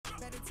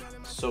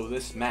So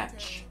this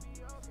match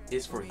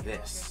is for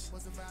this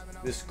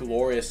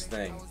glorious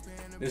thing.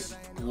 This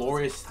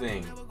glorious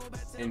thing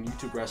in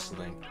YouTube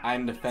wrestling.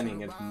 I'm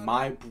defending against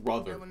my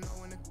brother.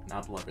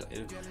 Not blood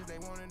related.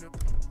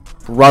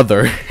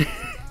 Brother.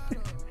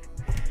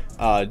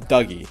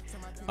 Dougie.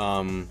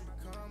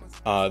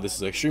 This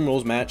is an Extreme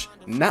Rules match.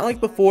 Not like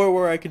before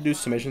where I could do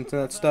submissions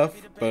and that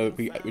stuff, but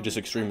we just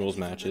Extreme Rules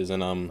matches,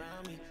 and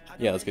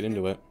yeah, let's get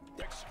into it.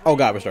 Oh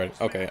god, we're starting.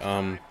 Okay,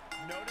 so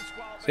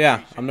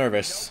yeah, I'm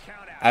nervous.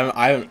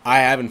 I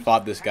haven't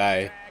fought this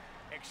guy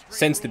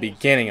since the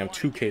beginning of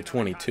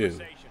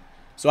 2K22,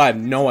 so I have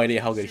no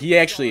idea how good he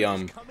actually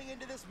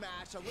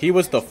he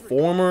was the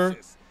former.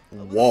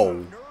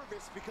 Whoa.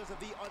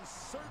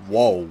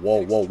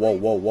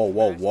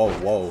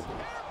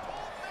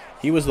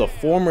 He was the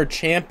former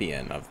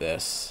champion of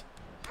this.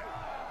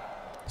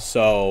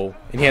 So,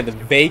 and he had to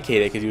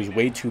vacate it because he was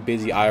way too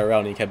busy IRL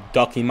and he kept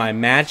ducking my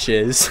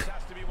matches.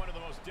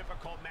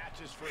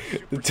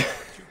 He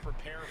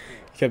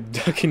kept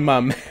ducking my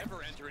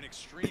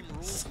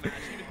matches.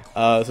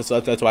 So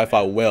that's why I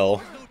fought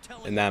Will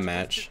in that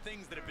match.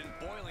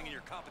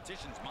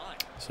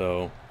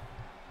 So,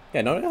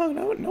 yeah, no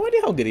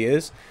idea how good he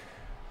is.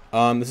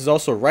 This is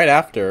also right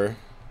after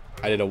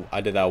I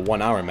did that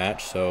 1 hour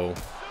match, so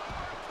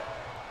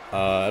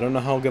I don't know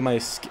how good my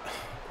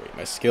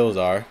skills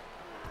are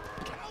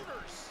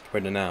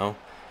compared to now.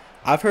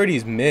 I've heard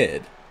he's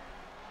mid.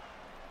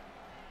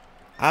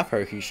 I've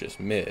heard he's just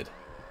mid.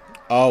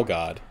 Oh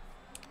god,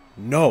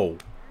 no,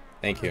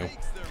 thank you.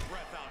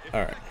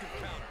 All right,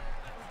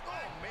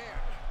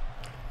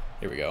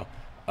 here we go.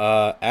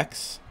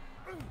 X,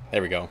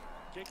 there we go.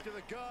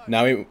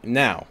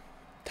 Now,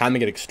 time to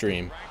get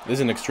extreme. This is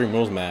an Extreme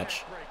Rules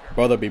match.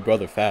 Brother be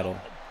brother, faddle.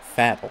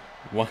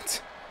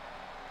 What?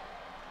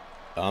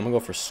 I'm gonna go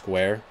for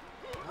square.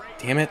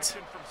 Damn it.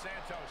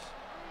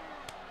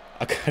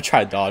 I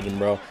tried dodging,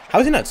 bro. How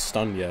is he not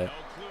stunned yet?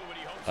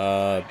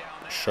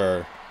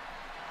 Sure.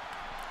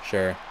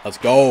 Let's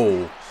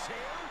go.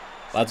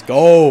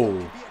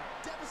 Oh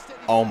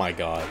my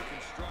god.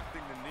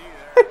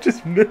 I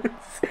just missed.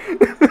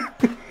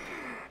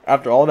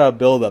 After all that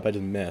build up, I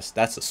just missed.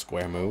 That's a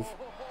square move.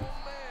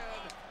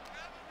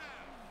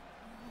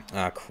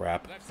 Ah,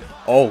 crap.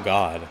 Oh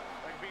god.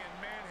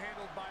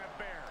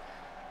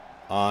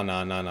 Oh,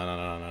 no.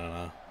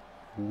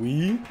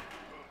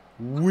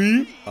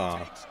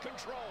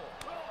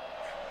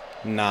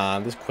 Nah,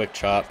 this quick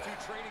chop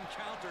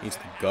needs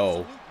to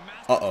go.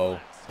 Uh-oh.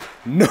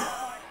 No!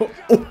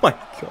 Oh my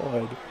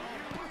god.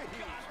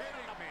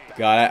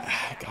 God,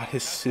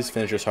 his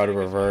finisher's hard to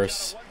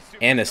reverse.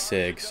 And a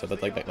sig, so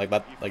that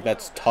like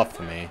that's tough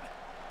for me.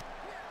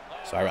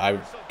 So I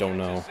don't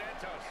know.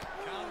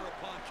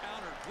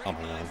 Oh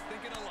my god.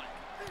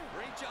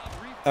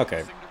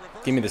 Okay.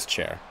 Give me this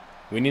chair.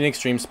 We need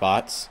extreme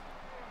spots.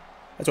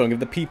 That's what I'm gonna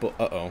give the people.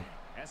 Uh-oh.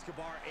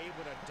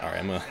 Alright,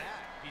 I'm gonna...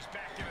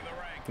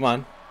 Come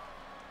on.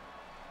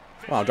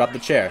 Come on, drop the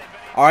chair.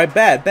 Alright,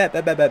 bet.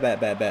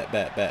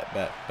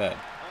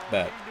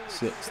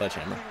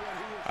 Sledgehammer.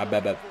 I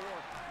bet.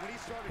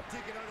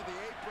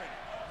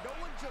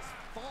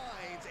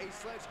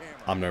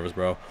 I'm nervous,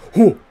 bro.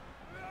 Whew.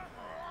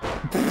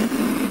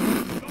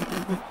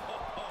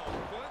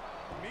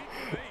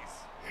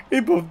 He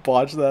both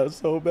botched that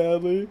so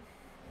badly.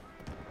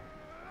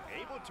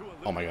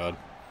 Oh my god.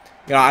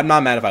 You know, I'm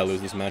not mad if I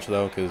lose this match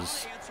though,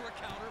 because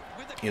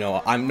you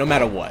know, no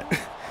matter what,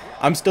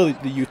 I'm still the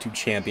YouTube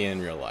champion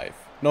in real life.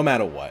 No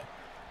matter what.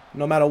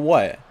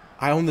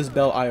 I own this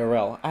belt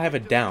IRL. I have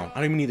it down. I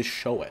don't even need to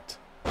show it.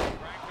 I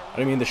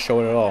don't even need to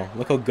show it at all.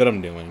 Look how good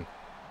I'm doing.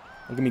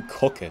 Look at me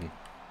cooking.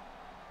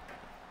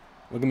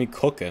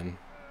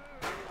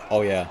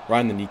 Oh yeah,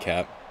 right in the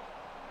kneecap.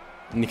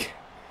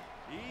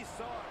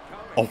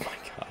 Oh my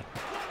god.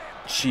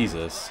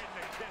 Jesus.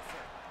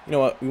 You know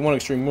what? We want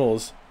Extreme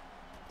Rules.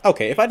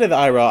 Okay, if I did the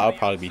IRL, I'll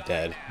probably be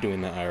dead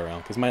doing the IRL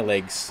because my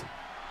legs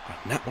are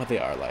not what they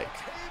are like.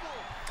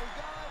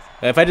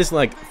 If I just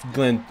like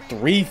went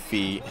 3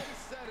 feet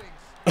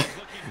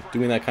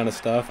doing that kind of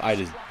stuff,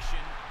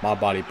 my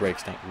body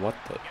breaks down. What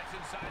the?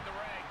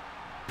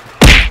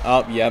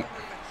 Oh, yep.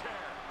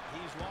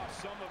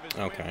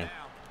 Okay.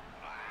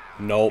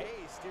 Nope.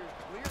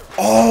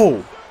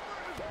 Oh!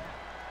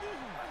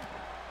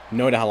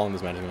 No idea how long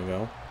this match is gonna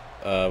go.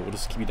 We'll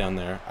just keep you down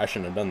there. I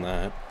shouldn't have done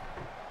that.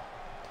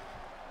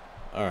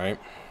 Alright.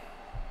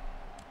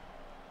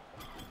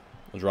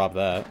 We'll drop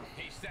that.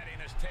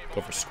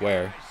 Go for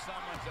square.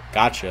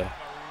 Gotcha.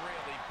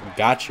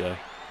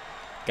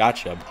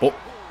 Bo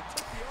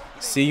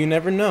See, you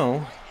never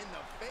know.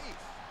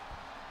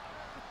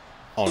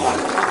 Oh no.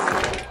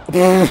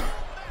 I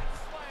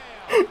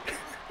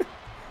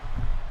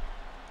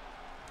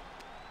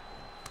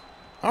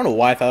don't know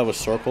why I thought it was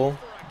circle,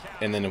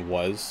 and then it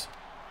was.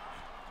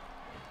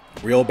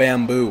 Real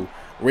bamboo.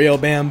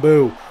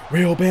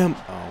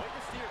 Oh.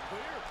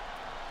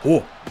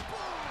 Ooh.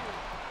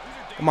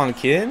 Come on,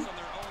 kid.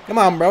 Come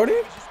on,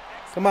 Brody.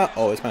 Come on.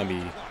 Oh, it's might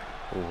be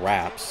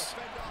wraps.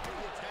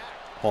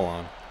 Hold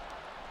on.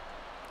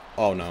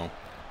 Oh no.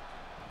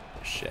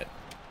 Shit.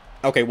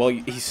 Okay, well,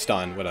 he's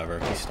stunned. Whatever.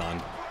 He's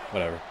stunned.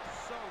 Whatever.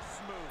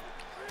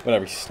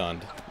 Whatever, he's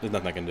stunned. There's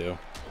nothing I can do.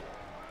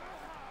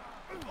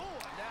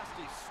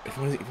 If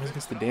it was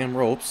against the damn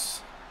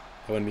ropes,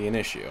 that wouldn't be an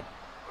issue.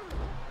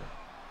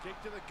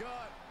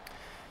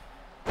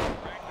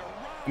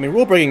 I mean,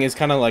 rule breaking is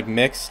kind of like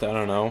mixed. I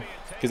don't know.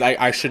 Because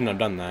I shouldn't have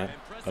done that.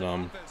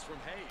 But,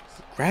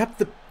 grab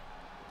the...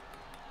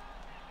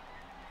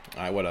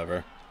 Alright,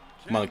 whatever.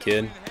 Come on,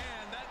 kid.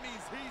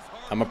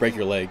 I'm gonna break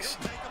your legs.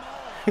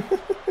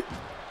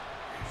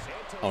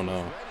 Oh,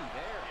 no.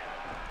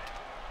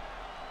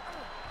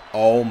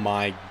 Oh,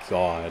 my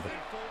God.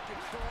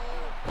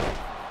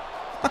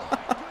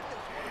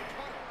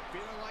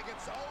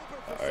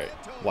 Alright,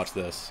 watch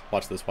this.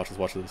 Watch this, watch this,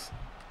 watch this.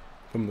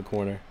 Come in the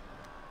corner.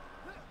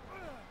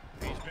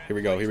 Here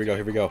we go, here we go,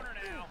 here we go.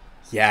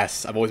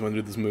 Yes, I've always wanted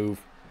to do this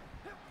move.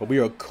 But we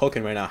are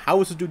cooking right now.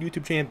 How is this dude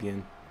YouTube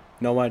champion?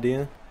 No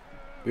idea.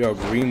 We are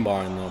green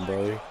barring though,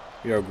 bro.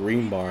 We are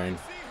green barring.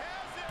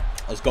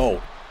 Let's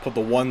go. Put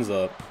the ones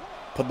up.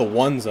 Put the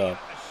ones up.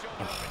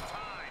 Ugh.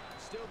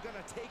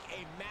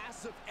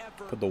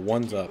 Put the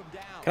ones up.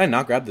 Can I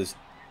not grab this?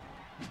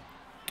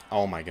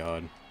 Oh my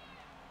God.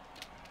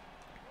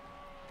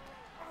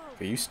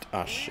 Okay, you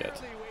oh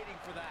shit.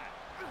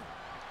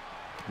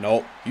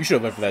 Nope. You should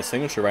have went for that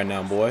signature right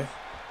now, boy.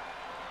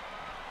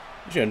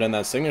 You should have done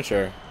that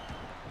signature.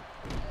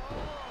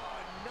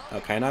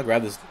 Okay, now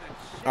grab this.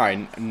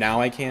 Alright,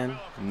 now I can.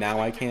 Now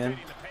I can.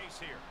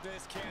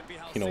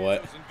 You know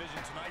what?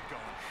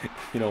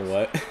 You know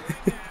what?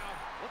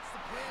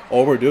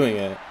 Oh, we're doing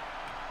it.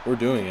 We're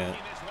doing it.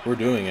 We're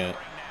doing it.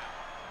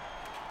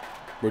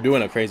 We're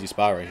doing a crazy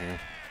spot right here.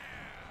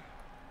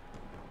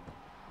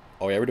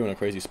 Oh yeah, we're doing a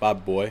crazy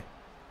spot, boy.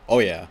 Oh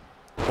yeah.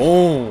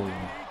 Boom.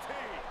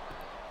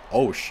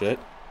 Oh shit.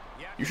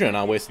 You should have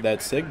not wasted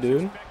that sig,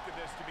 dude.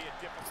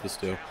 What's this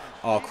do?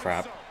 Oh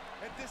crap.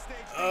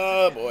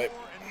 Oh boy.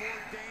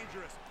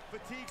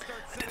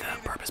 I did that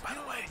on purpose, by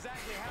the way.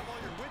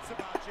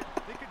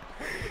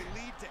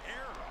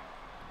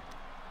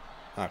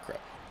 Ah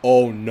crap.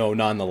 Oh no,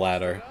 not on the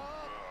ladder.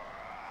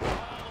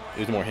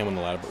 There's more him on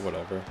the ladder, but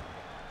whatever.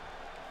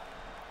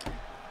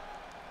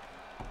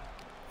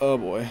 Oh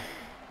boy.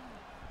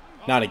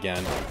 Not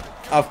again.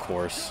 Of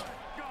course.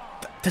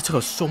 That took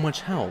us so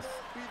much health.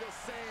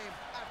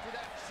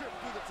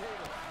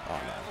 Oh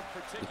no.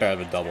 This better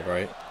have a double,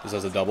 right? This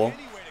has a double?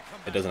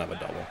 It doesn't have a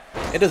double.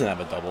 It doesn't have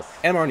a double.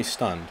 And I'm already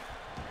stunned.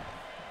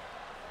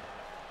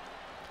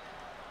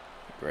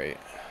 Great.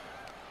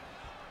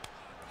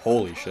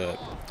 Holy shit.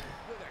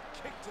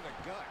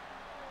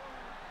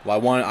 Well,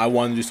 I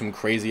wanted to do some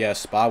crazy ass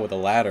spot with a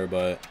ladder,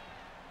 but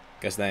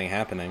guess that ain't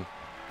happening.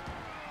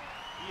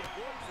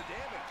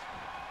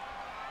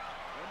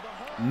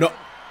 No,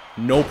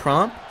 no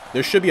prompt?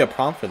 There should be a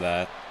prompt for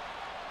that.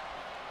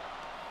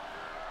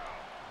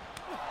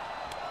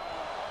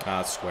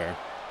 Ah, it's square.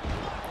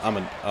 I'm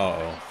an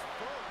uh-oh.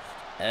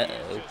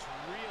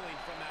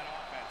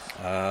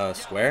 Uh-oh.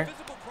 Square?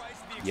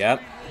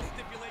 Yep.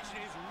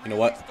 You know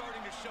what?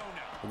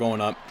 We're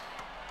going up.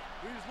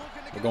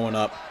 We're going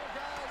up.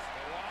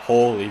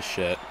 Holy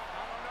shit.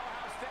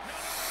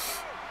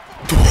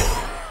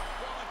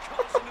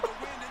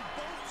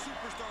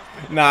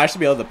 Nah, I should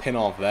be able to pin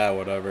off that,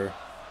 whatever.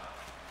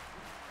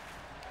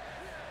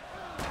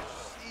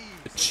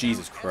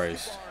 Jesus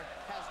Christ.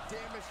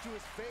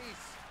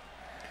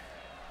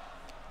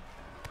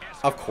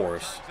 Of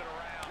course.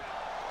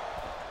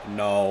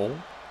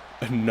 No.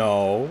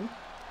 No.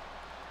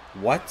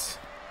 What?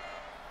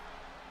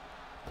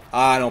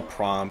 Ah, no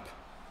prompt.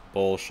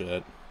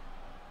 Bullshit.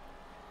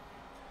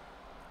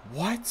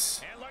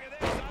 What?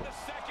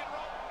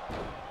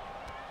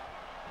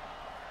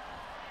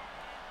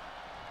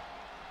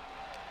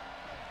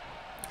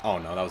 Oh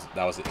no,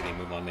 that was an idiot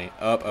move on me.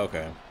 Up,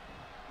 okay.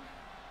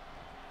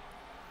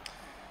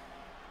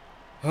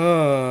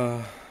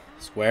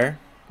 Square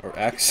or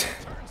X?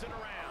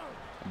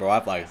 Bro, I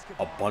have like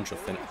a bunch of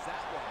fin.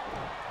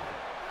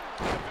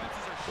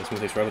 This one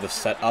takes forever to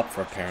set up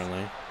for,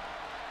 apparently.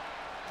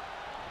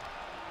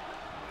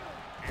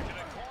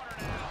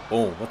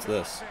 Oh, what's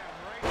this?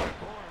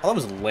 Oh, that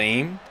was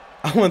lame.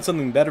 I want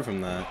something better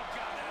from that.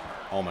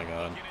 Oh my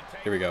god.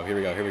 Here we go, here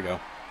we go, here we go.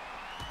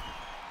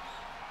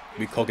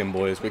 We cooking,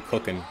 boys. We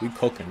cooking. We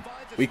cooking.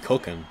 We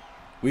cooking.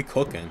 We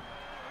cooking.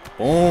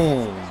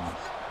 Boom.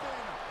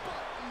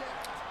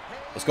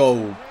 Let's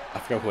go. I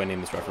forgot who I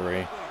named this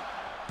referee.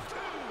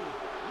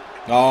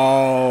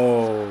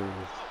 Oh.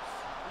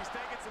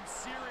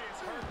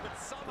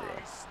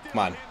 Come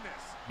on.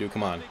 Dude,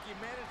 come on.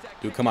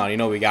 Dude, come on. You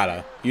know we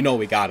gotta. You know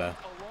we gotta.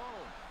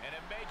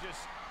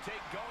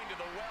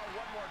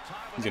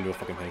 He's gonna do a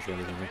fucking finisher.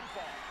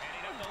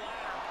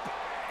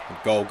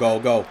 Go, go,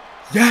 go.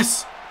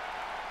 Yes!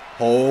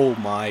 Oh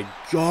my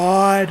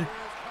god!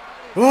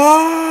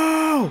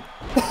 Oh!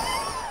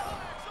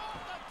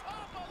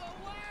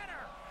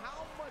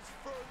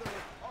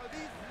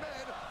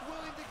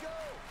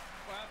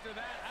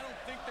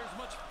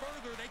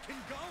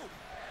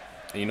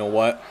 And you know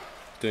what?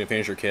 Doing a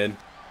finisher, kid.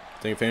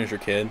 Doing a finisher,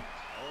 kid.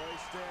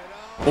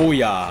 Oh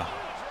yeah.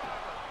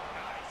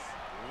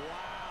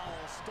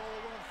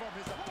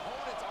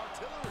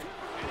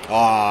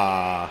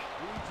 Ah.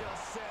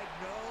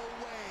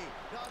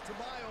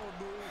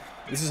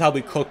 This is how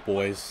we cook,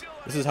 boys.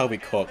 This is how we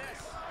cook.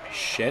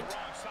 Shit.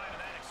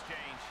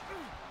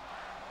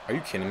 Are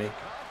you kidding me?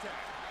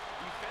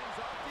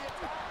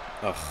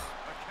 Ugh.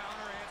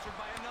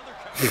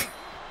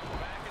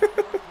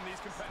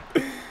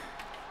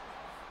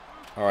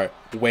 Alright,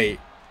 wait.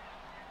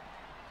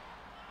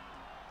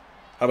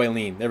 How do I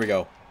lean? There we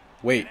go.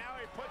 Wait.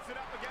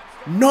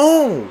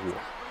 No!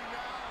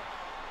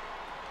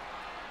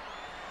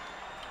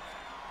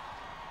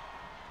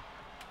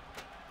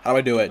 How do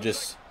I do it?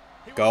 Just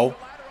go?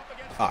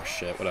 Ah,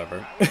 shit, whatever.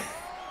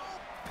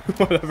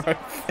 Whatever, I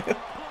failed.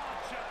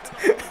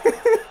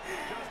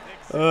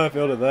 Oh, I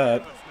failed at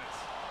that.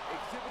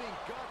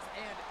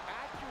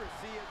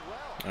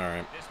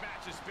 Alright.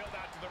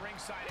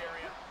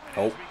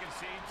 Oh.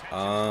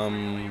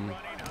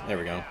 There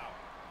we go.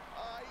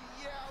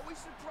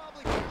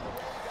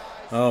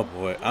 Oh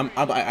boy,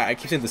 I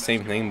keep saying the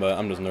same thing, but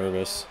I'm just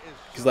nervous.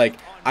 Cause like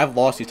I've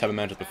lost these type of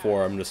matches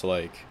before. I'm just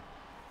like,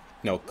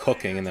 you know,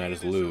 cooking and then I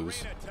just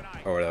lose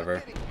or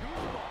whatever.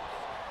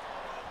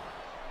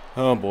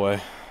 Oh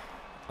boy.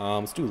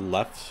 Let's do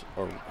left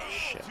or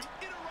shit.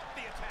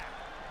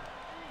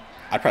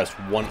 I pressed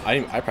one.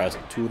 I pressed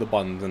two of the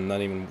buttons and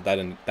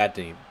that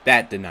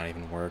did not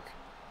even work.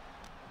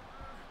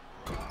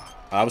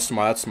 I was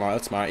smart. That's smart.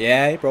 That's smart.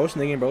 Yeah, bro's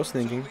thinking. Bro's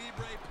thinking.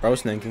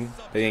 Bro's thinking.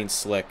 They ain't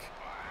slick.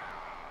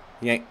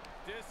 He ain't.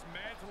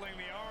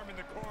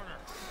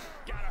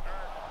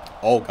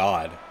 Oh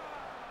God.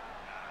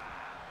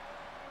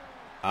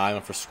 I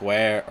went for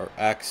square or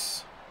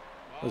X.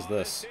 What is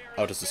this?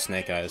 Oh, just a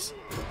snake eyes.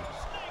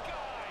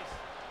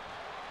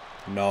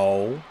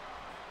 No.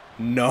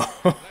 No.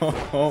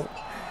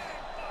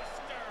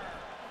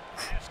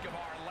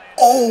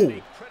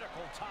 Oh!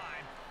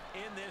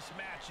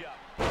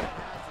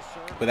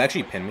 But they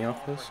actually pinned me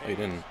off this? Oh, he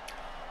didn't.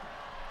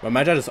 But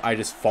imagine I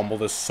just fumble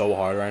this so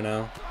hard right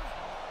now.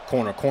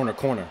 Corner, corner,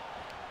 corner.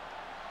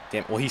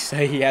 Damn, well, he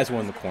has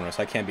one in the corner,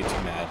 so I can't be too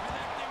mad.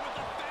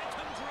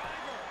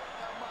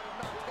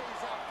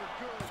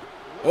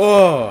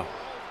 Oh!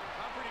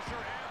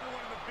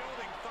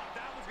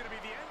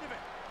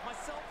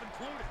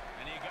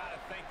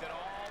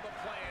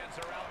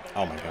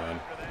 Oh my God.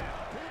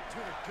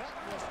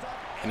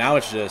 And now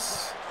it's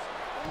just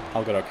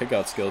how good our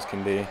kickout skills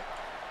can be.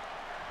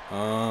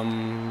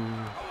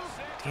 Damn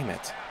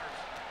it.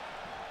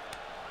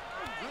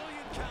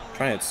 I'm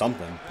trying to hit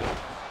something.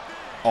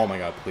 Oh my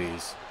God,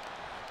 please.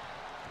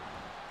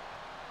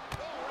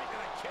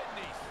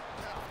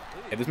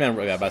 If this man, I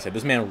was about to say,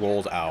 this man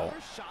rolls out.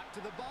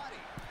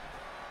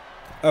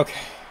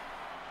 Okay.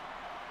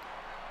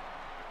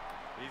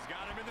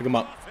 Pick him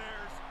up.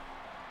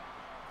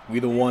 We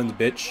the ones,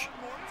 bitch.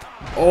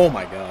 Oh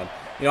my God.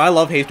 You know, I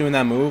love Hayes doing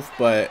that move,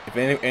 but if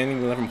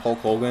anything we learn from Hulk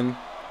Hogan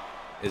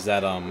is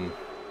that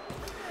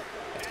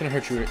it's gonna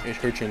hurt you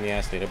in the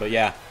ass later. But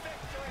yeah,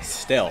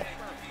 still.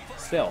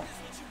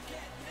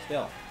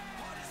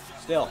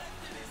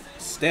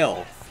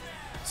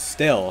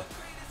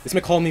 This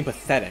may call me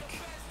pathetic.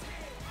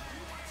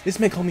 This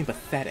may call me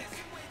pathetic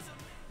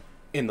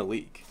in the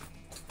league.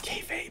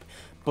 Kayfabe,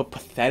 but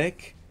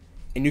pathetic,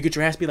 and you get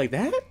your ass beat like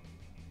that?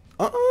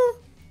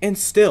 And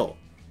still,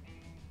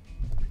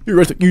 you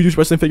use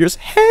wrestling figures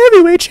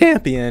heavyweight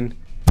champion,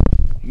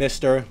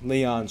 Mr.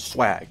 Leon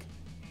Swag.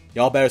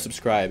 Y'all better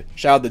subscribe.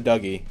 Shout out to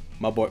Dougie,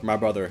 my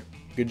brother.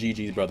 Good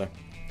GG's, brother.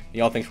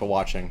 Y'all, thanks for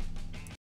watching.